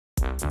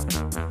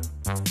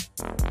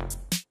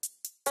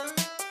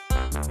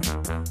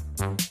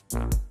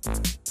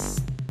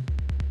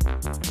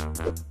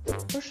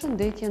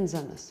Përshëndetje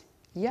nxënës,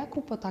 ja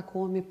ku po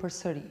takohemi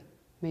përsëri.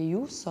 Me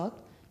ju sot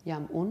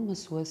jam unë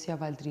mësuesja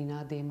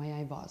Valdrina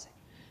Ademaja Ajvazi.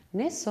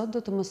 Ne sot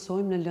do të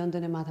mësojmë në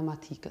lëndën e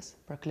matematikës,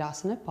 për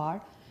klasën e parë,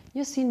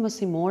 njësinë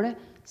mësimore,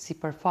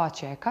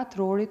 sipërfaqja e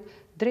katrorit,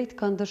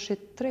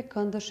 drejtkëndëshit,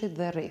 trekëndëshit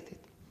dhe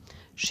rrethit.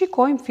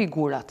 Shikojmë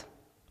figurat.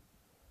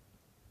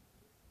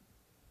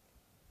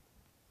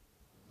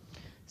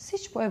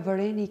 Siç po e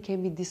vëreni,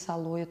 kemi disa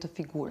lloje të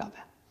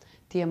figurave.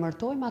 Ti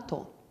emërtojmë ato.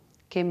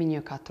 Kemi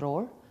një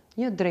katror,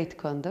 një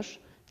drejtkëndësh,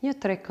 një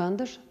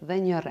trekëndësh dhe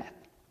një rreth.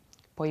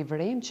 Po i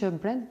vërejmë që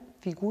brenda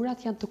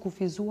figurat janë të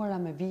kufizuara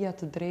me vija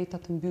të drejta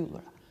të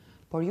mbyllura,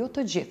 por jo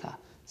të gjitha,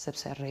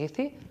 sepse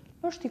rrethi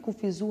është i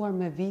kufizuar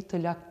me vijë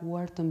të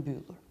lakuar të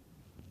mbyllur.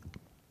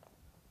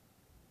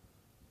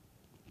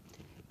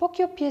 Po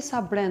kjo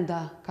pjesa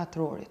brenda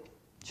katrorit,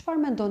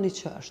 çfarë mendoni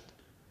që është?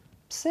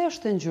 Pse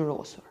është e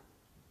ngjyrosur?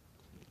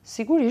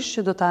 Sigurisht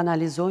që do të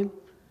analizojmë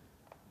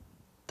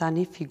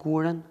tani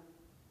figurën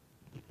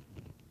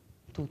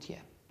tutje.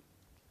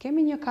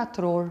 Kemi një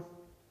katror.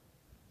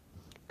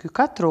 Ky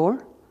katror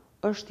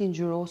është i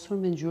ngjyrosur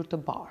me ngjyrë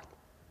të bardhë.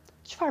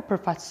 Çfarë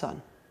përfaqëson?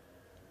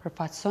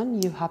 Përfaqëson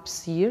një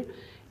hapësirë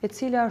e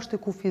cila është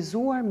e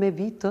kufizuar me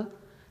vijë të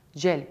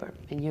gjelbër,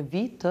 me një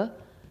vijë të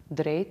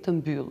drejtë të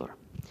mbyllur.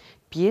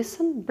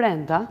 Pjesën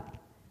brenda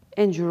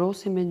e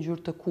ngjyrosim me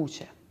ngjyrë të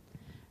kuqe.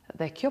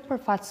 Dhe kjo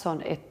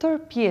përfaqëson e tërë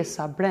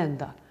pjesa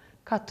brenda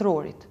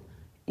katrorit,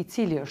 i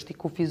cili është i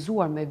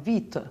kufizuar me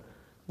vijë të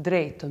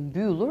drejtë të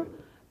mbyllur,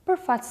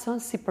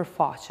 përfaqëson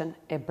sipërfaqen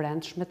e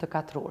brendshme të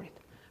katrorit.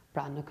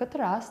 Pra në këtë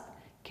rast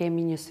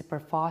kemi një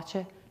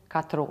sipërfaqe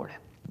katrore.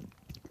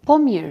 Po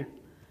mirë,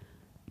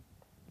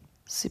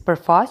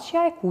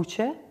 sipërfaqja e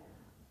kuqe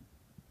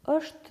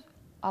është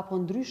apo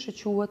ndryshe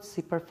quhet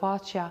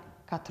sipërfaqja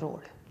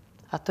katrore,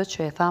 atë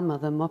që e tham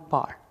edhe më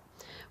parë.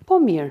 Po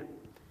mirë,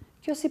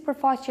 kjo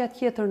sipërfaqja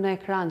tjetër në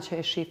ekran që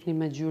e shihni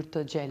me ngjyrë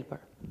të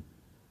gjelbër.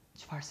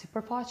 Çfarë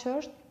sipërfaqe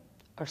është?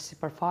 Është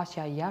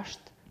sipërfaqja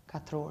jashtë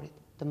katrorit.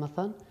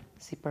 Domethënë,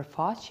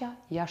 sipërfaqja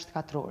jashtë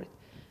katrorit.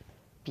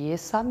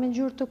 Pjesa me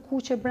ngjyrë të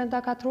kuqe brenda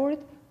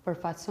katrorit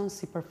përfaqëson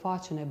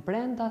sipërfaqen e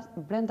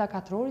brenda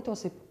katrorit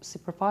ose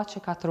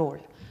sipërfaqe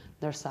katrore,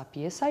 ndërsa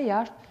pjesa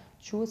jashtë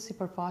quhet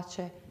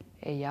sipërfaqe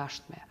e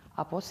jashtme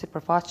apo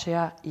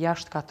sipërfaqja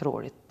jashtë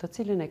katrorit, të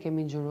cilën e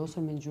kemi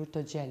ngjyrosur me ngjyrë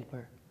të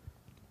gjelbër.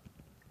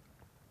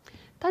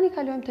 Tani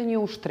kalojmë te një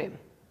ushtrim.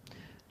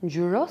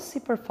 Ngjyros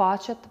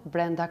sipërfaqet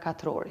brenda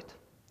katrorit,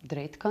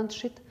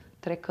 drejtkëndshit,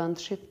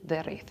 trekëndshit dhe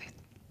rrethit.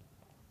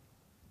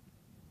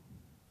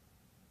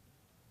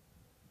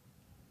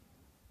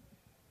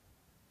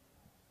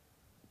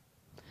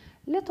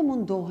 Le të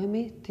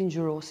mundohemi të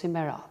ngjyrosim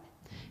me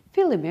radhë.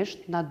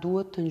 Fillimisht na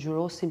duhet të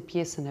ngjyrosim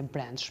pjesën e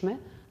brendshme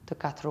të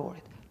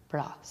katrorit,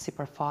 pra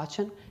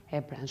sipërfaqen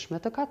e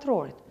brendshme të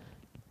katrorit.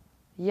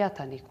 Ja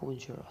tani ku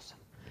ngjyrosëm.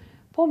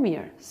 Po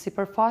mirë,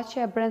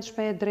 sipërfaqja e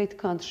brendshme e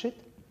drejtkëndshit,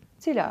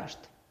 cila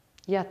është?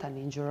 Ja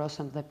tani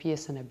ngjyrosëm dhe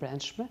pjesën e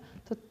brendshme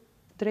të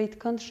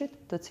drejtkëndshit,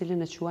 të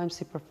cilin e quajmë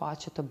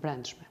sipërfaqe të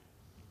brendshme.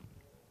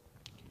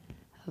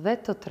 Dhe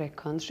të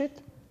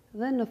trekëndshit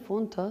dhe në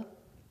fund të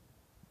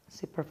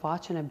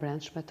sipërfaqen e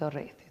brendshme të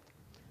rrethit.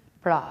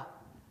 Pra,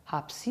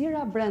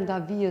 hapësira brenda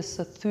vijës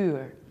së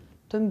thyer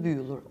të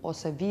mbyllur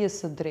ose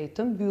vijës së drejtë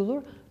të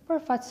mbyllur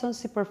përfaqëson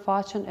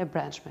sipërfaqen e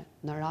brendshme.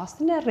 Në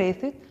rastin e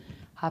rrethit,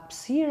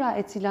 hapësira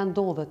e cila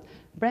ndodhet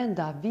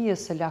brenda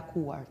vijës së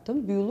lakuar të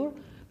mbyllur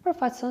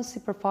përfaqëson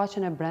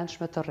sipërfaqen e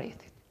brendshme të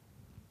rrethit.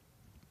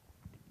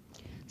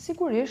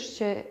 Sigurisht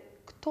që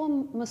këto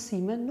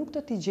mësime nuk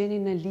do t'i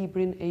gjeni në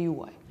librin e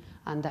juaj,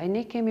 andaj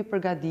ne kemi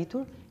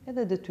përgatitur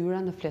edhe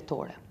detyra në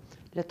fletore.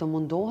 Le të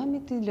mundohemi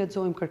të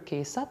lexojmë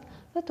kërkesat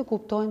dhe të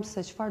kuptojmë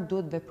se çfarë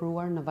duhet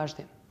vepruar në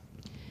vazhdim.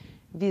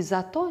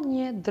 Vizato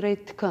një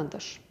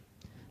drejtkëndësh.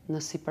 Në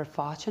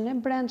sipërfaqen e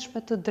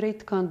brendshme të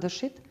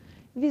drejtkëndëshit,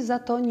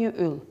 vizato një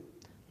yll,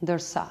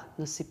 ndërsa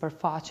në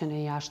sipërfaqen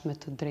e jashtme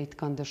të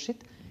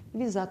drejtkëndëshit,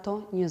 vizato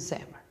një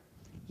zemër.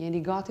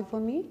 Jeni gati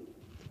fëmijë?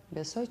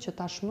 Besoj që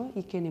tashmë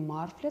i keni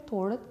marrë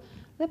fletoret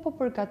dhe po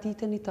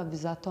përgatiteni të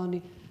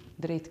vizatoni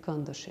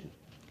drejtkëndëshin.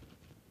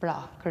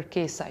 Pra,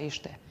 kërkesa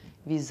ishte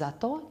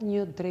vizato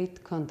një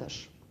drejtkëndësh.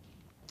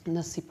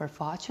 Në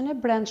sipërfaqen e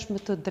brendshme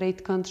të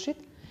drejtkëndshit,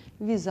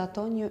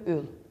 vizato një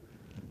yll,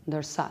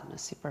 ndërsa në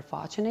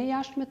sipërfaqen e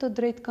jashtme të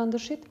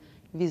drejtkëndëshit,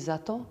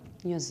 vizato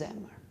një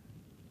zemër.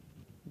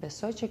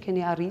 Besoj që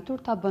keni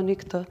arritur ta bëni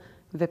këtë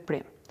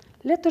veprim.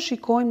 Le të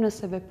shikojmë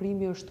nëse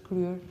veprimi është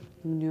kryer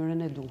në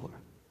mënyrën e duhur.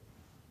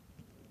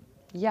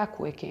 Ja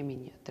ku e kemi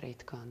një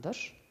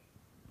drejtkëndësh.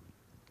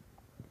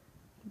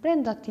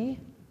 Brenda tij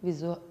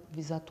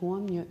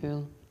vizatuam një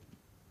yll.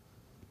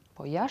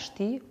 Po jashtë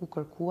tij u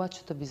kërkua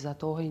që të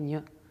vizatohej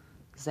një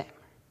zemër.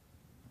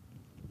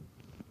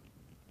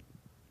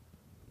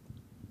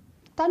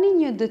 Tani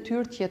një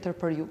detyrë tjetër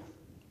për ju.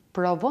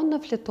 Provon në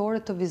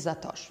fletore të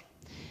vizatosh.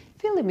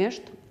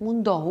 Fillimisht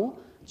mundohu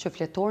që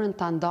fletoren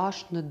ta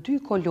ndash në 2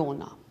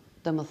 kolona,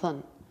 dhe më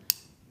thënë,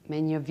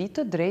 me një vit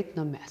të drejt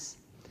në mes.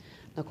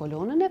 Në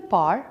kolonën e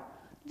parë,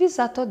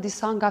 vizato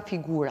disa nga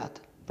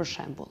figurat, për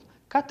shembull,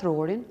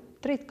 katrorin,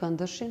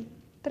 drejtkëndëshin,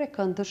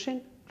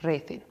 trekëndëshin,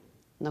 rrethin.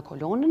 Në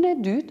kolonën e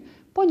dytë,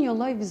 po një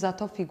lloj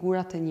vizato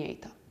figurat të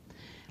njëjta.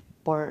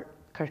 Por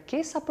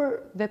kërkesa për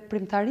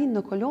veprimtarinë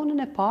në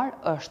kolonën e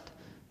parë është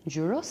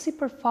ngjyro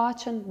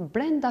sipërfaqen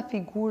brenda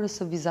figurës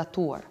së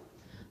vizatuar,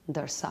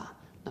 ndërsa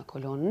në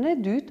kolonën e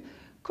dytë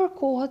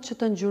kërkohet që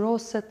të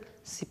ngjyroset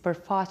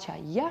sipërfaqja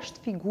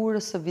jashtë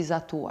figurës së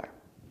vizatuar.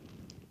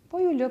 Po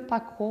ju lë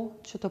pak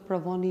kohë që të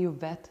provoni ju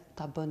vetë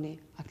ta bëni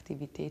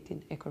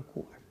aktivitetin e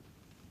kërkuar.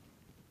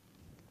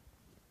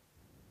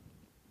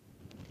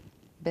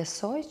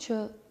 Besoj që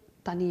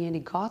tani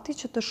jeni gati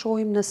që të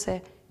shohim nëse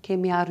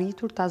kemi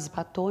arritur ta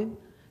zbatojmë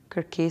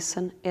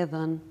kërkesën e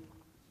dhënë.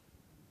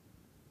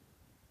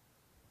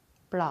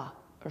 Pra,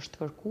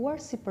 është kërkuar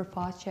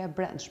sipërfaqja e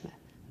brendshme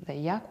dhe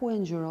ja ku e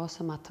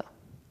ngjyrosëm atë.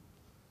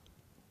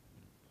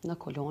 Në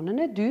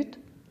kolonën e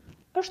dytë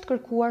është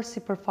kërkuar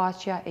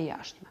sipërfaqja e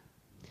jashtme.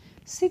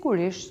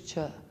 Sigurisht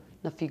që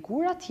në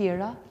figura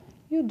tjera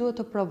ju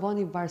duhet të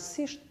provoni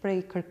varësisht prej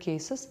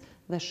kërkesës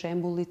dhe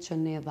shembullit që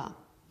ne dham.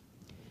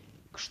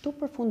 Kështu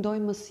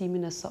përfundojmë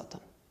mësimin e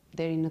sotëm.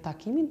 Deri në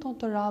takimin ton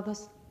të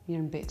radhës,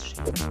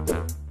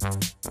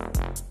 mirëmbëjtje.